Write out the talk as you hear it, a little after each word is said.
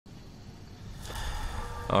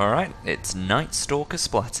Alright, it's Night Stalker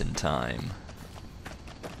splatting time.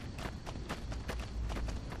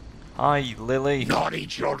 Hi, Lily. Naughty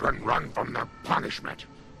children run from their punishment,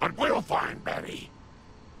 but we'll find Betty.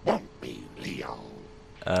 Won't we, Leo?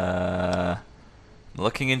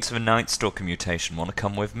 Looking into the Night Stalker mutation. Want to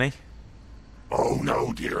come with me? Oh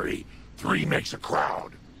no, dearie. 3 makes a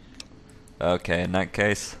crowd. Okay, in that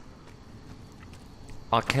case.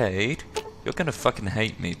 Arcade, you're gonna fucking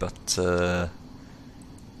hate me, but,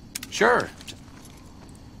 Sure.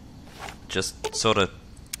 just sort of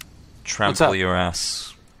trample your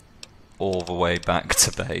ass all the way back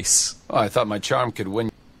to base. Oh, I thought my charm could win.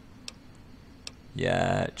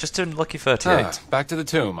 Yeah, just doing Lucky 38. Ah, back to the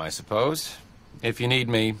tomb, I suppose. If you need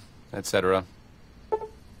me, etc.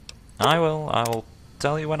 I will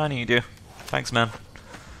tell you when I need you. Thanks, man.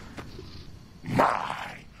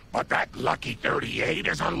 My, but that Lucky 38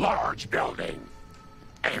 is a large building.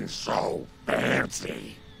 And so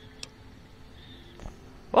fancy.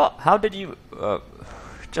 What? How did you,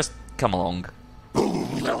 just come along. Ooh,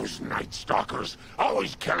 those Night Stalkers,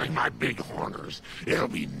 always killing my big horners. It'll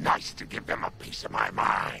be nice to give them a piece of my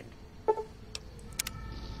mind.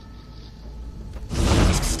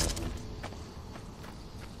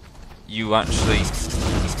 You actually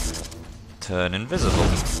turn invisible.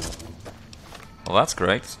 Well, that's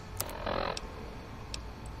great.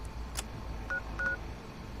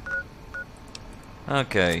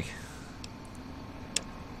 Okay.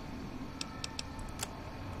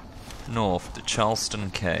 North to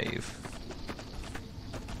Charleston Cave.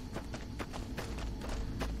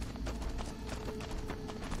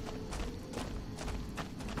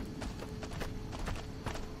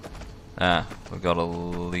 Ah, we've got to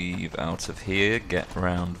leave out of here, get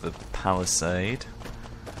round the palisade.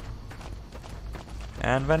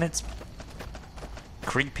 And then it's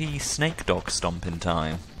creepy snake dog stomping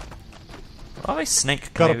time. Are they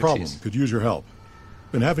snake Got a coyotes? problem. Could use your help.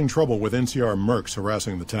 Been having trouble with NCR mercs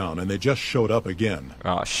harassing the town, and they just showed up again.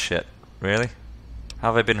 Oh shit. Really?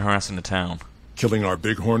 How have they been harassing the town? Killing our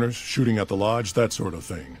bighorners, shooting at the lodge, that sort of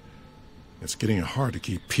thing. It's getting hard to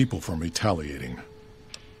keep people from retaliating.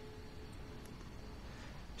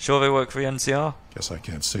 Sure they work for the NCR? Guess I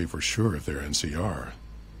can't say for sure if they're NCR.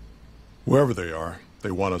 Wherever they are,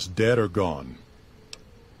 they want us dead or gone.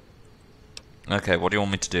 Okay, what do you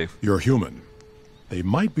want me to do? You're human. They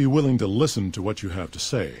might be willing to listen to what you have to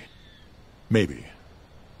say. Maybe.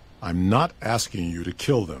 I'm not asking you to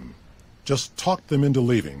kill them. Just talk them into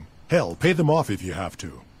leaving. Hell, pay them off if you have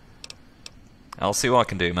to. I'll see what I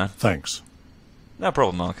can do, man. Thanks. No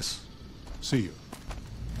problem, Marcus. See you.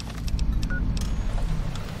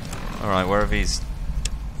 Alright, where are these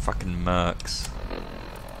fucking mercs?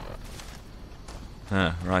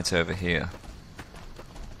 Right over here.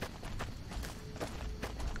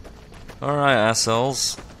 Alright,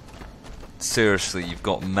 assholes. Seriously, you've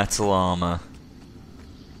got metal armor.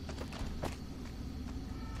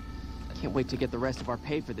 Can't wait to get the rest of our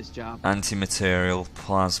pay for this job. Anti-material,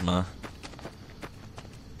 plasma,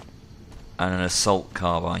 and an assault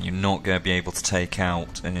carbine. You're not going to be able to take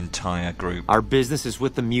out an entire group. Our business is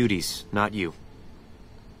with the muties, not you.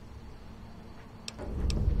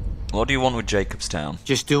 What do you want with Jacobstown?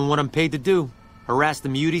 Just doing what I'm paid to do. Harass the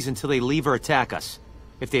muties until they leave or attack us.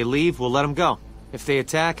 If they leave, we'll let them go. If they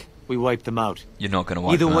attack, we wipe them out. You're not going to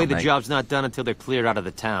wipe Either them way, out, the mate. job's not done until they're cleared out of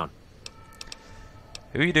the town.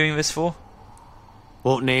 Who are you doing this for?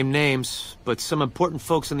 Won't name names, but some important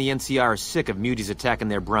folks in the NCR are sick of muties attacking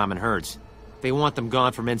their Brahmin herds. They want them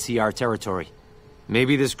gone from NCR territory.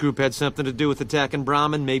 Maybe this group had something to do with attacking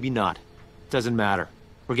Brahmin, maybe not. Doesn't matter.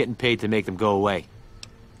 We're getting paid to make them go away.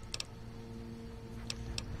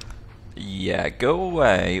 Yeah, go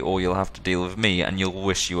away, or you'll have to deal with me, and you'll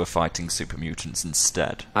wish you were fighting super mutants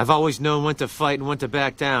instead. I've always known when to fight and when to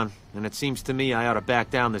back down, and it seems to me I ought to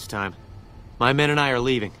back down this time. My men and I are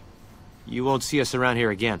leaving. You won't see us around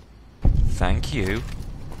here again. Thank you.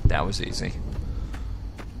 That was easy.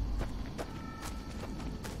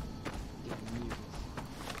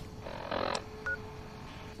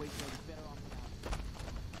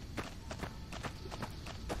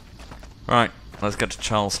 Right, let's get to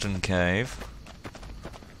Charleston Cave.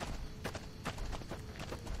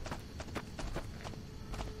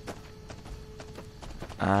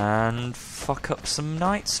 And fuck up some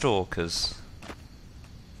Night Stalkers.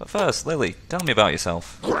 But first, Lily, tell me about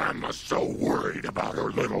yourself. Grandma's so worried about her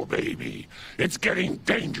little baby. It's getting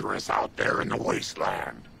dangerous out there in the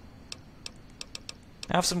wasteland.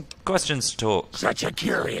 I have some questions to talk. Such a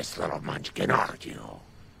curious little munchkin, aren't you?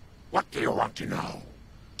 What do you want to know?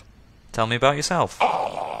 Tell me about yourself.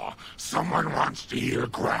 Oh, someone wants to hear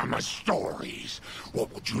Grandma's stories.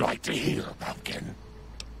 What would you like to hear, Pumpkin?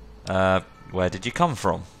 Where did you come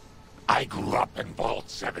from? I grew up in Vault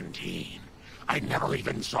 17. I never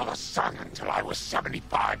even saw the sun until I was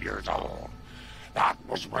 75 years old. That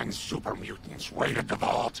was when super mutants raided the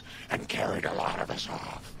vault and carried a lot of us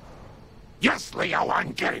off. Yes, Leo,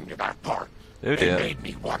 I'm getting to that part. Oh dear. They made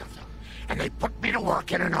me one of them, and they put me to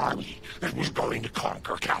work in an army that was going to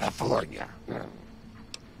conquer California.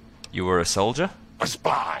 You were a soldier? A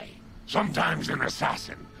spy. Sometimes an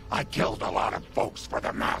assassin. I killed a lot of folks for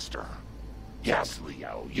the Master. Yes,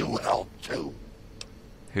 Leo, you helped too.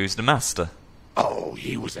 Who's the master? Oh,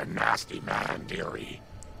 he was a nasty man, dearie.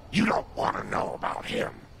 You don't want to know about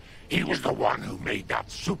him. He was the one who made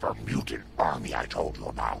that super mutant army I told you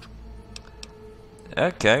about.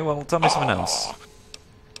 Okay, well, tell me something else.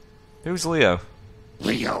 Who's Leo?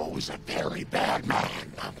 Leo is a very bad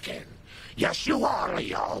man, Pumpkin. Yes, you are,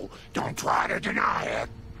 Leo. Don't try to deny it.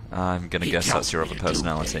 I'm gonna He guess tells that's your me other to do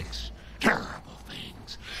personality. things, terrible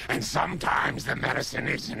things. And sometimes the medicine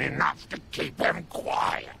isn't enough to keep him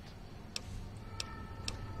quiet.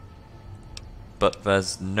 But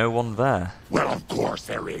there's no one there. Well, of course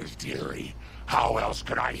there is, dearie. How else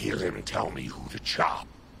could I hear him tell me who to chop?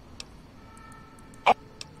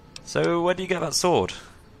 So, where do you get that sword?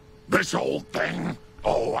 This old thing?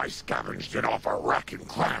 Oh, I scavenged it off a wreck in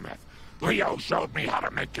Klamath. Leo showed me how to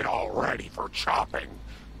make it all ready for chopping.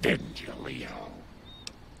 Didn't you, Leo?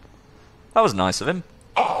 That was nice of him.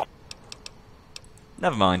 Oh,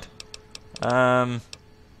 Never mind.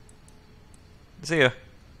 See ya.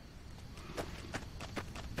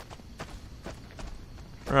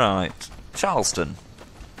 Right. Charleston.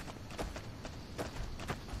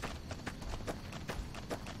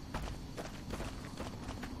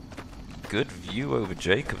 Good view over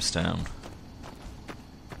Jacobstown.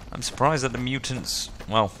 I'm surprised that the mutants...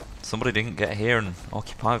 Well, somebody didn't get here and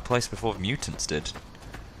occupy the place before the mutants did.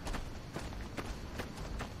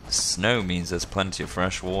 Snow means there's plenty of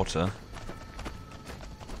fresh water.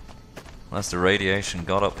 Unless the radiation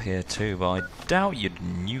got up here too, but I doubt you'd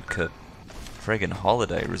nuke a friggin'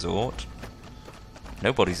 holiday resort.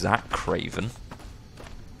 Nobody's that craven.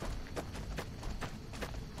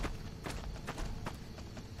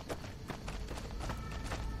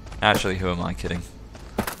 Actually, who am I kidding?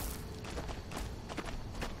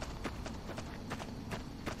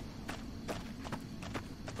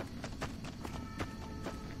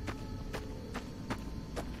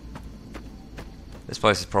 This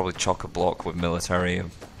place is probably chock-a-block with military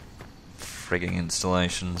frigging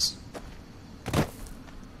installations.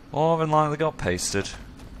 More than likely got pasted.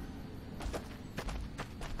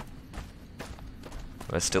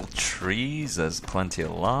 There's still trees, there's plenty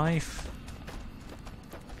of life.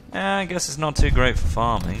 Yeah, I guess it's not too great for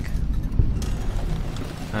farming.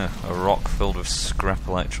 A rock filled with scrap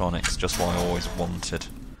electronics, just what I always wanted.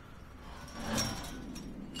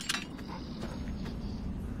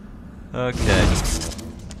 Okay,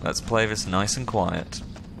 let's play this nice and quiet.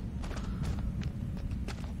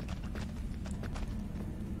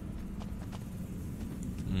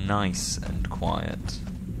 Nice and quiet.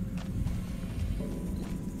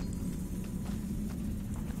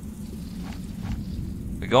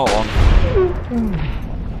 We got one.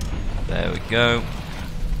 There we go.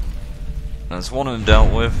 That's one of them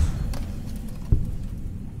dealt with.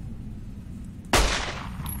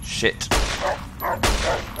 Shit.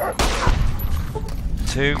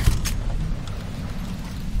 2.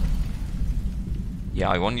 Yeah,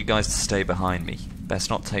 I want you guys to stay behind me. Best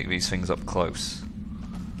not take these things up close.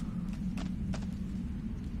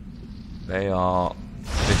 They are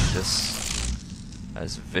vicious.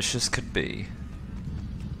 As vicious could be.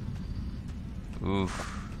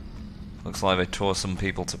 Oof. Looks like they tore some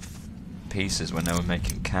people to pieces when they were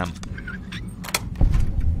making camp.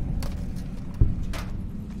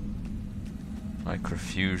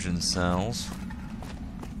 Microfusion cells.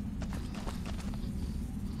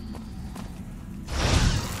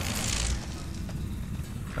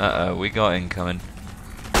 Uh-oh, we got incoming.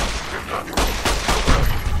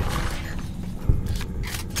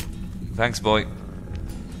 Thanks, boy.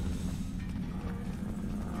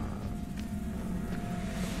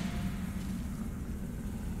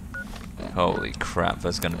 Holy crap,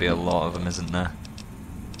 there's going to be a lot of them, isn't there?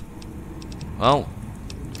 Well,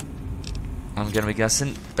 I'm going to be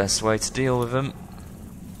guessing best way to deal with them.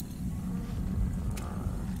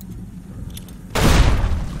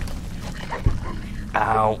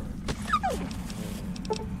 Ow.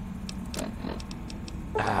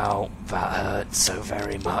 Ow, that hurts so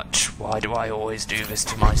very much. Why do I always do this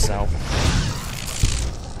to myself?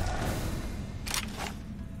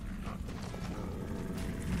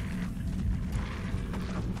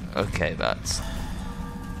 Okay, that's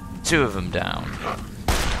 2 of them down.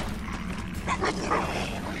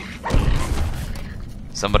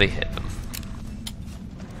 Somebody hit them.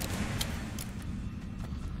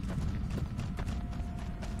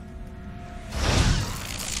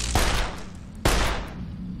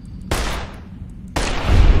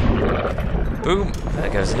 Boom! There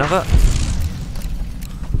goes another.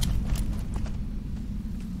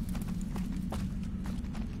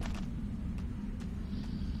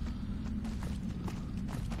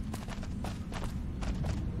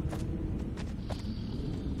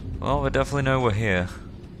 Well, we definitely know we're here.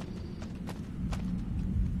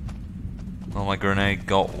 Well, my grenade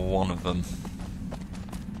got one of them.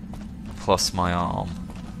 Plus my arm.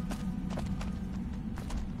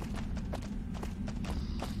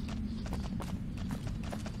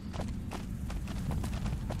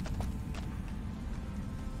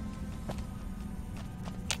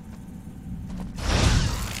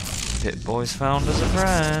 Pit Boy's found us a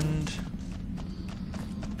friend.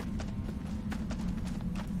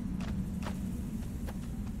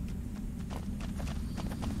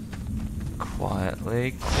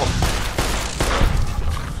 Quietly.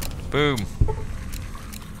 Boom.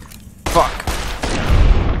 Fuck.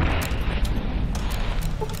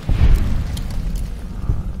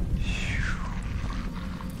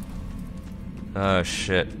 Oh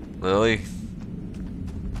shit. Lily.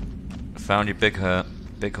 Found your big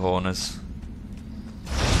horners.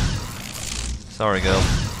 Sorry, girl.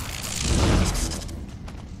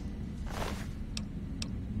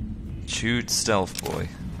 Chewed stealth boy.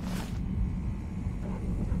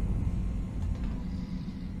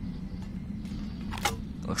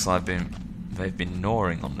 Looks like they've been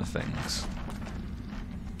gnawing on the things.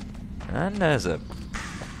 And there's a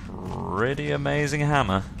pretty amazing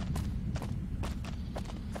hammer.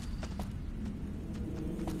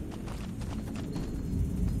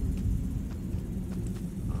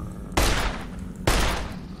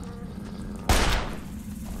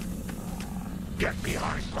 Get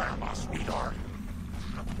behind Grandma, sweetheart.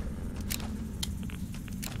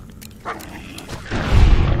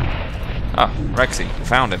 Ah, Rexy,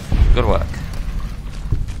 found him. Good work.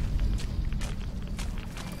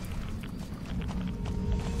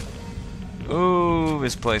 Ooh,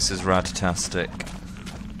 this place is rat-tastic.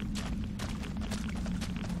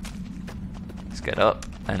 Let's get up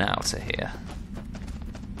and out of here.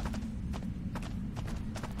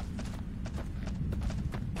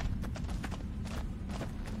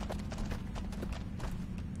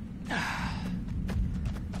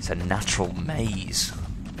 It's a natural maze.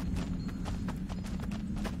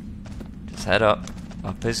 Just head up.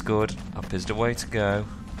 Up is good. Up is the way to go.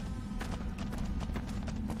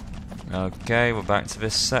 Okay, we're back to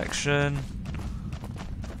this section.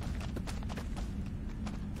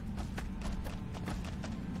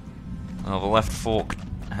 Well, the left fork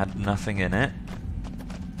had nothing in it.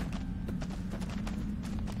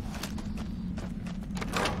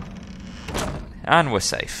 And we're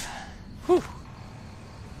safe. Whew.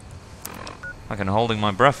 I've been holding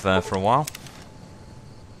my breath there for a while.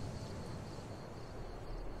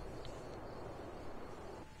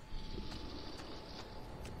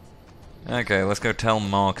 Okay, let's go tell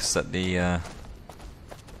Marcus that the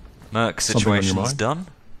Merc situation's done.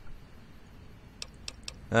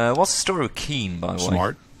 What's the story with Keen, by the way?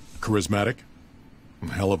 Smart, charismatic,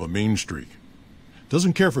 hell of a mean streak.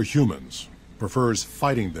 Doesn't care for humans, prefers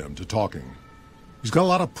fighting them to talking. He's got a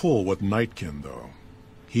lot of pull with Nightkin, though.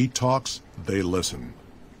 He talks, they listen.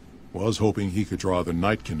 Was hoping he could draw the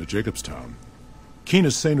Nightkin to Jacobstown. Keen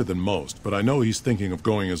is saner than most, but I know he's thinking of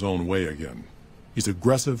going his own way again. He's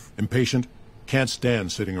aggressive, impatient, can't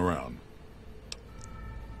stand sitting around.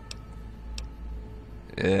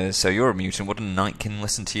 So you're a mutant, wouldn't Nightkin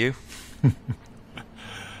listen to you?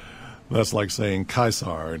 That's like saying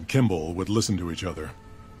Caesar and Kimball would listen to each other.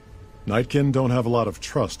 Nightkin don't have a lot of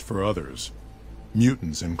trust for others,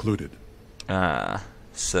 mutants included. Ah,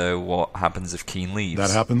 so what happens if Keen leaves?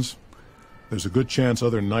 That happens, there's a good chance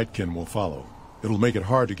other Nightkin will follow. It'll make it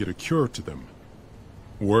hard to get a cure to them.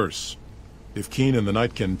 Worse, if Keen and the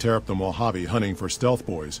Nightkin tear up the Mojave hunting for stealth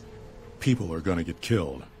boys, people are gonna get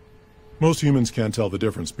killed. Most humans can't tell the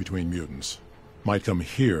difference between mutants. Might come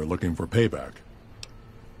here looking for payback.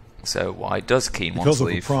 So why does Keen want Because to of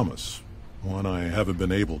a leave? promise, one I haven't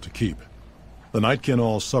been able to keep. The Nightkin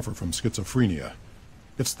all suffer from schizophrenia.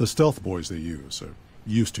 It's the stealth boys they use, or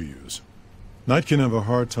used to use. Nightkin have a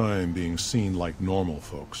hard time being seen like normal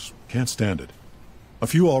folks. Can't stand it. A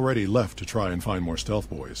few already left to try and find more stealth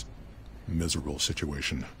boys. Miserable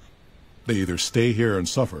situation. They either stay here and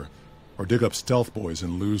suffer, or dig up stealth boys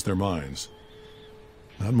and lose their minds.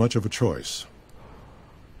 Not much of a choice.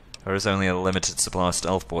 There is only a limited supply of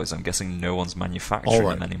stealth boys. I'm guessing no one's manufacturing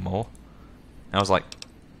them anymore. That was like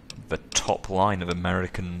the top line of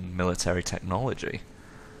American military technology.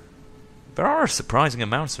 There are a surprising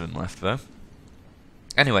amount of them left, though.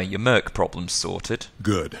 Anyway, your merc problem's sorted.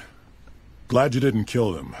 Good. Glad you didn't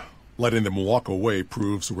kill them. Letting them walk away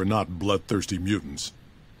proves we're not bloodthirsty mutants.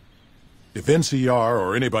 If NCR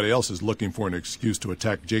or anybody else is looking for an excuse to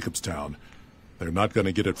attack Jacobstown, they're not going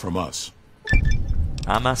to get it from us.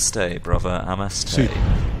 Namaste, brother, namaste. See.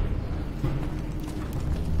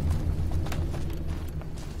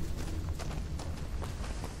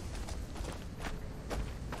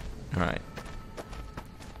 Alright.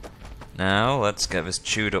 Now, let's get this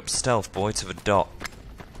chewed up stealth boy to the dock.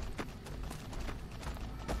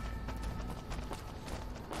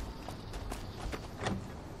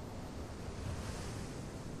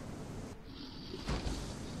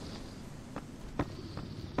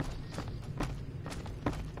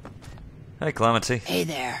 Hey, Calamity. Hey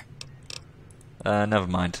there. Never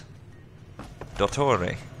mind.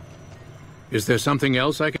 Dottore. Is there something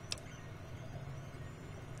else I can...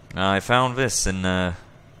 I found this in, Night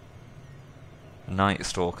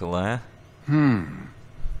Stalker lair.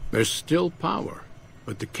 There's still power,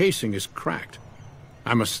 but the casing is cracked.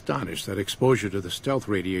 I'm astonished that exposure to the stealth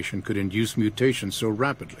radiation could induce mutations so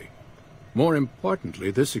rapidly. More importantly,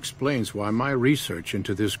 this explains why my research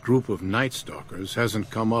into this group of Night Stalkers hasn't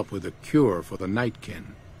come up with a cure for the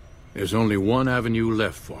Nightkin. There's only one avenue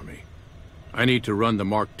left for me. I need to run the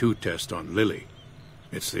Mark II test on Lily.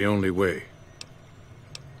 It's the only way.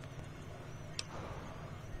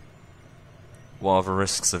 What are the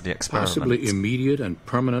risks of the experiment? Possibly immediate and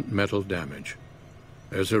permanent metal damage.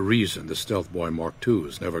 There's a reason the Stealth Boy Mark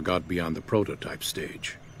IIs never got beyond the prototype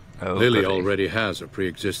stage. Oh, Lily goody. already has a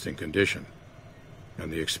pre-existing condition,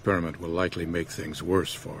 and the experiment will likely make things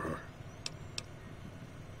worse for her.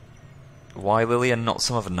 Why Lily and not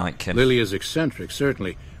some other Nightkin? Lily is eccentric,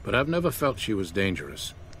 certainly, but I've never felt she was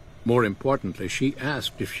dangerous. More importantly, she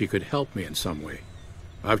asked if she could help me in some way.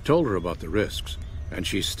 I've told her about the risks, and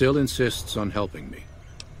she still insists on helping me.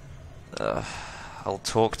 I'll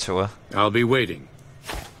talk to her. I'll be waiting.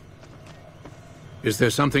 Is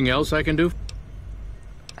there something else I can do?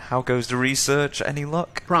 How goes the research? Any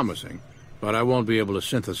luck? Promising, but I won't be able to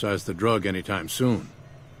synthesize the drug anytime soon.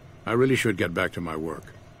 I really should get back to my work.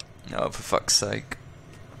 Oh, for fuck's sake.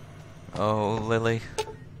 Oh, Lily.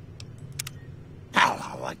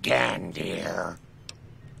 Hello again, dear.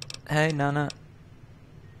 Hey, Nana.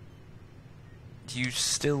 Do you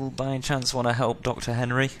still, by any chance, want to help Dr.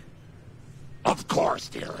 Henry? Of course,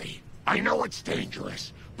 dearie. I know it's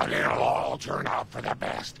dangerous, but it'll all turn out for the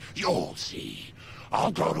best. You'll see.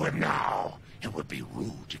 I'll go to him now. It would be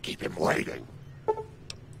rude to keep him waiting.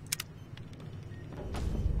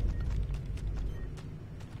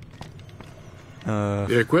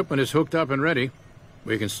 The equipment is hooked up and ready.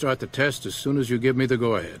 We can start the test as soon as you give me the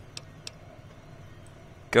go-ahead.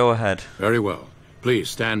 Go ahead. Very well. Please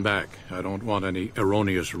stand back. I don't want any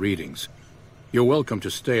erroneous readings. You're welcome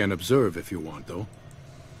to stay and observe if you want, though.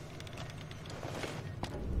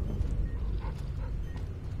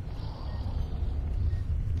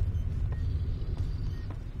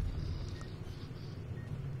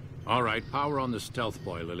 All right, power on the stealth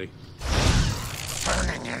boy, Lily.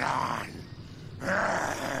 Turning it on.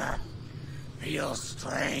 Feels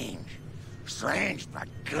strange. Strange, but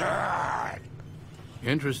good.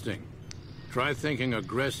 Interesting. Try thinking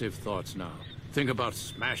aggressive thoughts now. Think about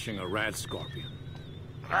smashing a rad scorpion.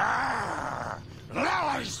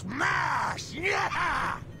 Lily smash!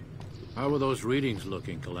 Yeah! How are those readings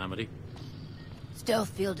looking, Calamity? Stealth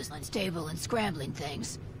field is unstable and scrambling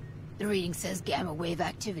things. The reading says gamma wave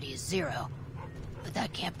activity is 0. But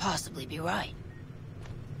that can't possibly be right.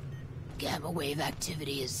 Gamma wave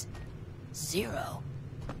activity is 0.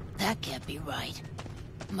 That can't be right.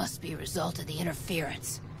 Must be a result of the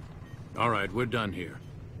interference. All right, we're done here.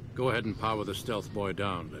 Go ahead and power the stealth boy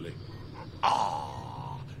down, Lily.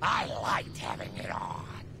 Oh, I liked having it on.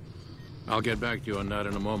 I'll get back to you on that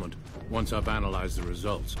in a moment, once I've analyzed the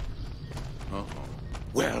results. Uh-oh.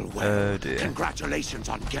 Well, Oh, dear. Congratulations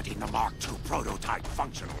on getting the Mark II prototype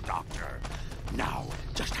functional, Doctor. Now,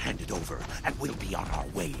 just hand it over, and we'll be on our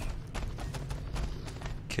way.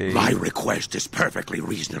 Okay. My request is perfectly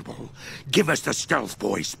reasonable. Give us the stealth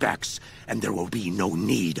boy specs, and there will be no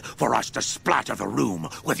need for us to splatter the room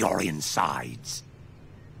with your insides.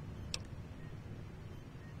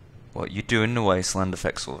 What you do in the wasteland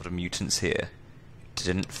affects all of the mutants here.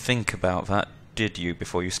 Didn't think about that, did you,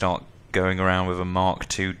 before you start going around with a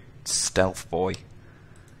Mark II stealth boy?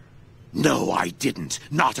 No, I didn't.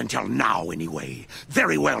 Not until now, anyway.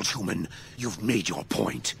 Very well, human. You've made your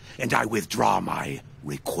point, and I withdraw my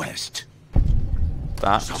request.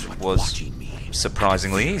 That Someone was watching me.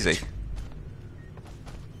 surprisingly easy.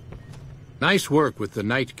 Nice work with the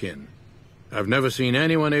Nightkin. I've never seen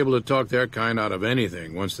anyone able to talk their kind out of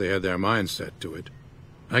anything once they had their mind set to it.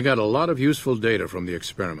 I got a lot of useful data from the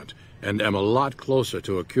experiment, and am a lot closer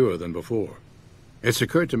to a cure than before. It's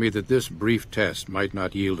occurred to me that this brief test might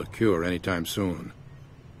not yield a cure anytime soon.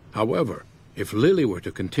 However, if Lily were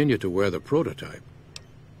to continue to wear the prototype...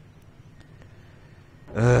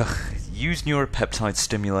 Use neuropeptide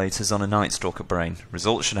stimulators on a Night Stalker brain.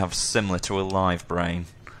 Results should have similar to a live brain.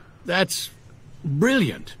 That's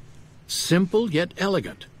brilliant. Simple yet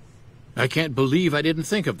elegant. I can't believe I didn't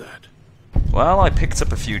think of that. Well, I picked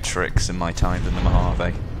up a few tricks in my time in the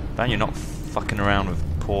Mojave. Then you're not fucking around with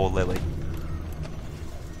poor Lily.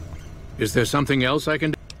 Is there something else I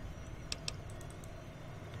can do?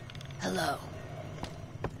 Hello.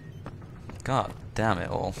 God damn it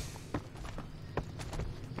all.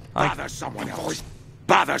 Bother someone else.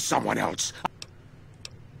 Bother someone else.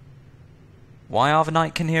 Why are the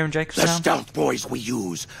Nightkin here in The Jacobstown? stealth boys we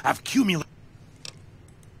use have cumulated...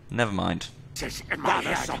 Never mind.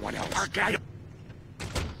 Bother someone else.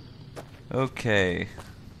 Okay.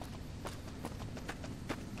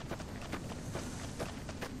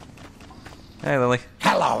 Hey, Lily.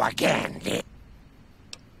 Hello again, dear.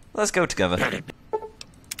 Let's go together.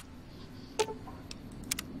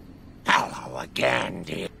 Hello again,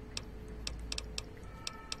 dear.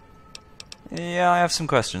 Yeah, I have some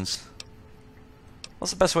questions.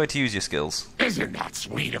 What's the best way to use your skills? Isn't that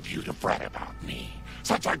sweet of you to fret about me?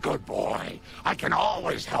 Such a good boy. I can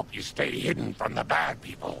always help you stay hidden from the bad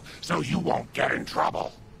people, so you won't get in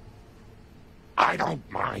trouble. I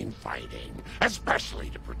don't mind fighting, especially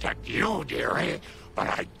to protect you, dearie, but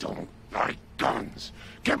I don't like guns.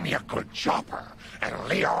 Give me a good chopper, and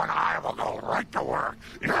Leo and I will go right to work.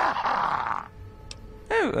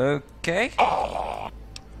 Oh, okay. Oh,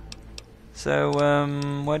 So,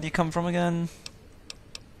 where do you come from again?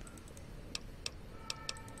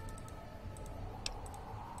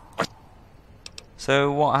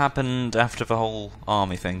 So, what happened after the whole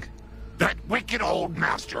army thing? that wicked old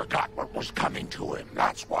master got what was coming to him,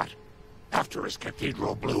 that's what. After his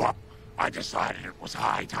cathedral blew up, I decided it was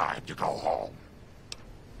high time to go home.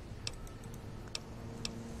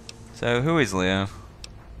 So, who is Leo?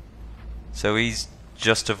 So he's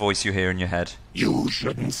just a voice you hear in your head. You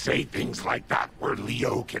shouldn't say things like that where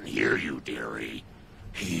Leo can hear you, dearie.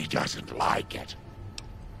 He doesn't like it.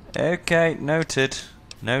 Okay, noted.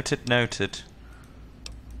 Noted, noted.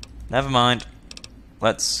 Never mind.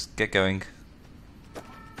 Let's get going.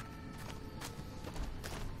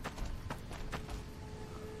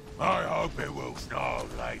 I hope it will snow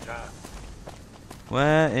later.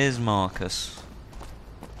 Where is Marcus?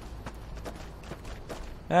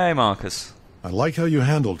 Hey, Marcus. I like how you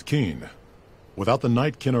handled Keene. Without the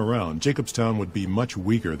Nightkin around, Jacobstown would be much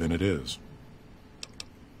weaker than it is.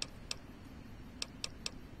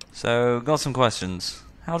 So, got some questions.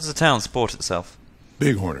 How does the town support itself?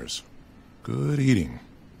 Bighorners. Good eating.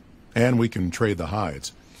 And we can trade the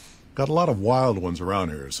hides. Got a lot of wild ones around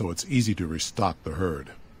here, so it's easy to restock the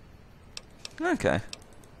herd. Okay.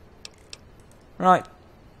 Right.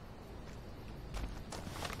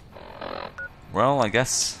 Well, I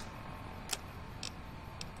guess...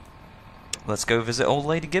 let's go visit old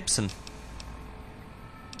Lady Gibson.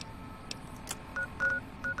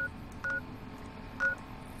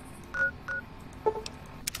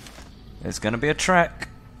 It's gonna be a trek.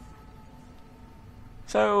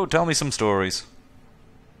 So, tell me some stories.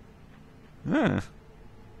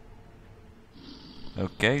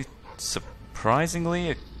 Okay, surprisingly,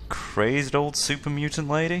 a crazed old super mutant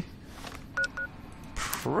lady.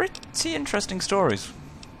 Pretty interesting stories.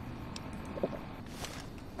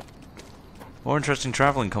 More interesting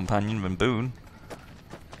traveling companion than Boone.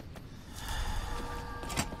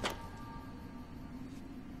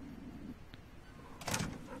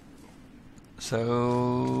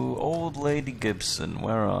 So, old Lady Gibson,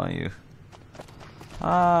 where are you?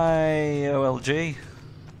 Hi, OLG.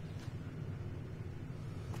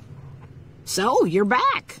 So, you're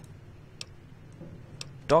back.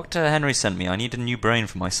 Dr. Henry sent me. I need a new brain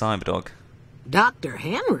for my cyberdog. Dr.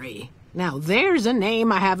 Henry? Now there's a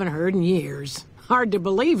name I haven't heard in years. Hard to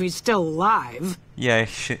believe he's still alive. Yeah,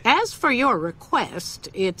 As for your request,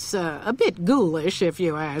 it's a bit ghoulish if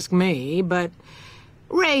you ask me, but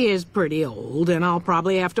Ray is pretty old and I'll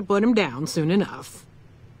probably have to put him down soon enough.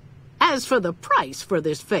 As for the price for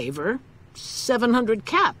this favor, 700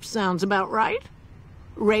 caps sounds about right.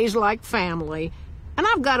 Ray's like family, and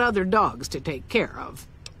I've got other dogs to take care of.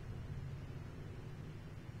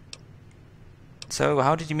 So,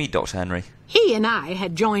 how did you meet Dr. Henry? He and I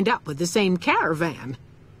had joined up with the same caravan.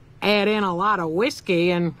 Add in a lot of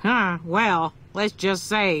whiskey and, well, let's just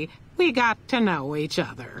say we got to know each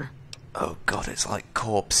other. Oh god, it's like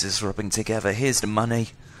corpses rubbing together. Here's the money.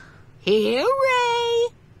 Here, Ray.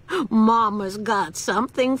 Mama's got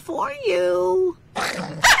something for you.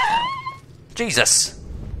 Jesus!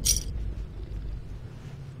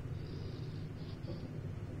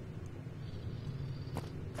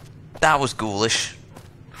 That was ghoulish.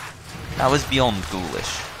 That was beyond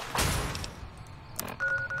ghoulish.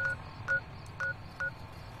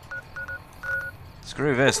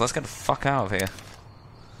 Screw this, let's get the fuck out of here.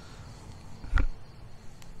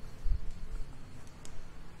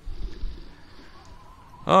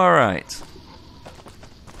 Alright.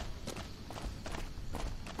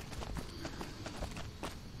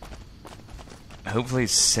 Hopefully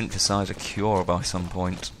synthesize a cure by some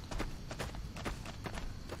point.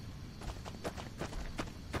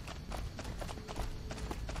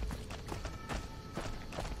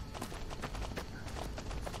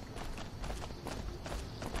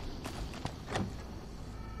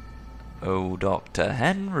 Oh, Dr.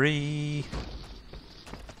 Henry.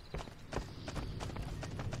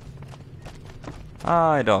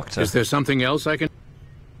 Hi, Doctor. Is there something else I can...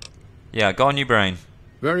 Yeah, got a new brain.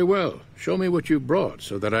 Very well. Show me what you brought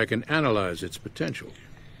so that I can analyze its potential.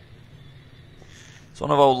 It's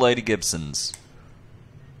one of old Lady Gibson's.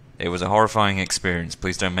 It was a horrifying experience.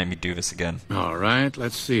 Please don't make me do this again. All right,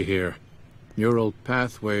 let's see here. Neural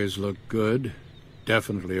pathways look good.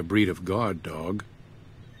 Definitely a breed of guard dog.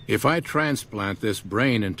 If I transplant this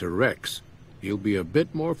brain into Rex, he'll be a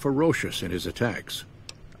bit more ferocious in his attacks.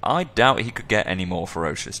 I doubt he could get any more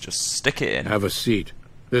ferocious. Just stick it in. Have a seat.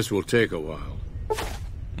 This will take a while.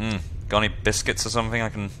 Got any biscuits or something I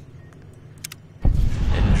can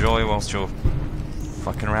enjoy whilst you're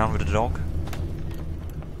fucking around with the dog?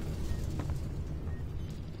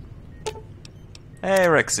 Hey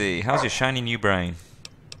Rexy, how's your shiny new brain?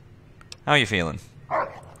 How are you feeling?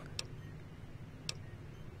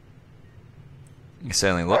 You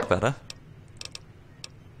certainly look better.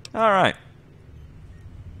 Alright.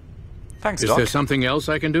 Thanks, Doc. Is there something else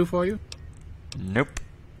I can do for you? Nope.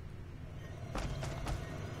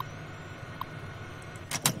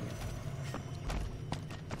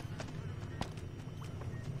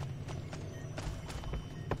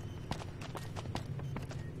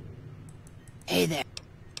 Hey there.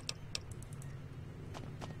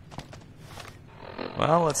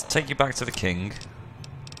 Well, let's take you back to the king.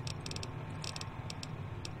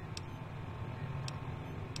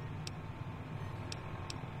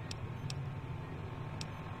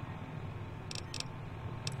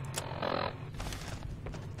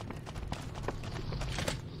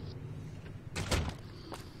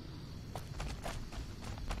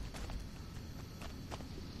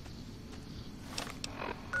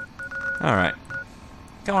 Alright.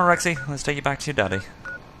 Come on, Rexy, let's take you back to your daddy.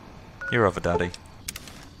 Your other daddy.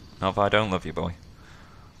 Not if I don't love you, boy.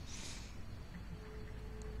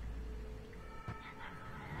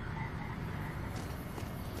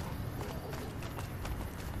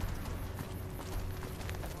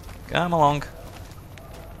 Come along.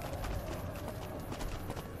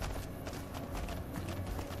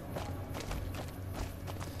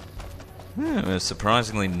 It was a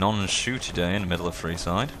surprisingly non-shooty day in the middle of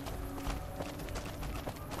Freeside.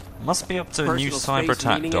 Must be up to a new cyber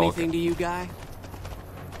attack dog. Anything to you, guy?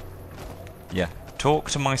 Yeah,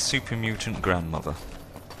 talk to my super mutant grandmother.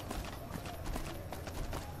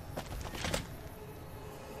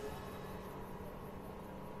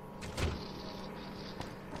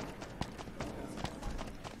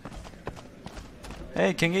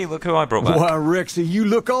 Hey, Kingy, look who I brought back. Why, Rexy, you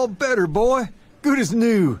look all better, boy. Good as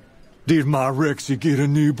new. Did my Rexy get a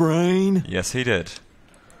new brain? Yes, he did.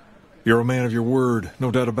 You're a man of your word, no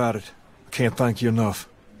doubt about it. I can't thank you enough.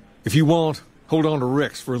 If you want, hold on to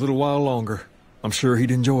Rex for a little while longer. I'm sure he'd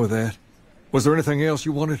enjoy that. Was there anything else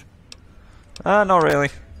you wanted? Not really.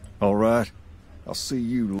 All right. I'll see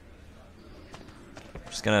you.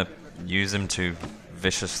 Just gonna use him to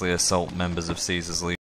viciously assault members of Caesar's Legion.